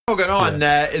Going on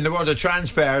in the world of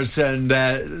transfers, and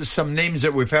some names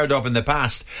that we've heard of in the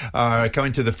past are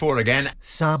coming to the fore again.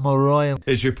 Sam O'Ryan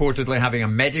is reportedly having a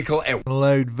medical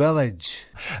Loud Village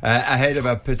ahead of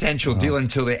a potential deal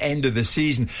until the end of the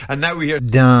season. And now we hear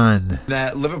Dan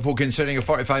Liverpool considering a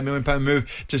 £45 million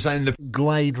move to sign the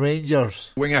Glide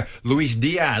Rangers winger Luis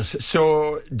Diaz.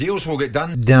 So deals will get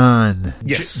done. Dan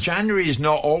Yes. January is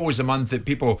not always a month that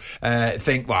people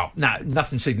think, well,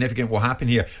 nothing significant will happen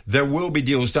here. There will be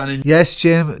deals done. Yes,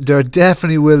 Jim, there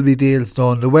definitely will be deals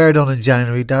done. They were done in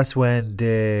January. That's when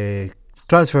the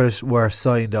transfers were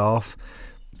signed off.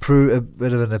 A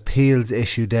bit of an appeals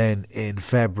issue then in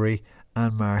February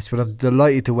and March. But I'm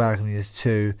delighted to welcome you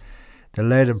to the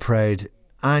Loud and Proud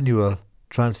annual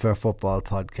Transfer Football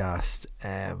podcast.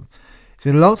 It's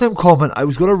been a long time coming. I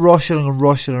was going to rush it,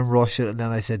 and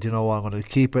then I said, you know what, I'm going to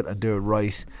keep it and do it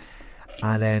right.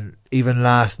 And then even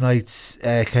last night's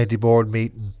county board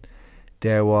meeting,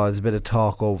 there was a bit of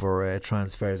talk over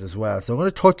transfers as well. So I'm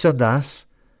going to touch on that.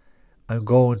 I'm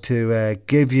going to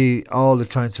give you all the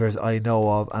transfers I know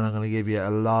of, and I'm going to give you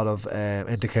a lot of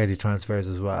inter-county transfers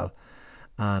as well,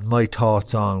 and my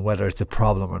thoughts on whether it's a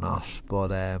problem or not.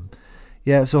 But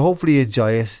yeah, so hopefully you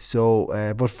enjoy it.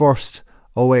 So, but first,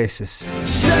 Oasis. Sing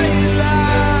it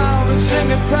loud and sing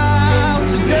it proud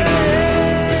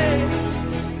today.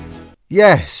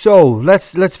 Yeah, so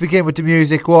let's begin with the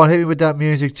music. Go on, hit me with that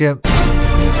music, Jim.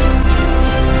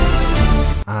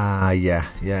 Yeah.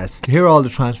 Hear all the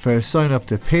transfers. Sign up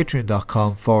to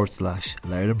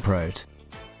patreon.com/loud and proud.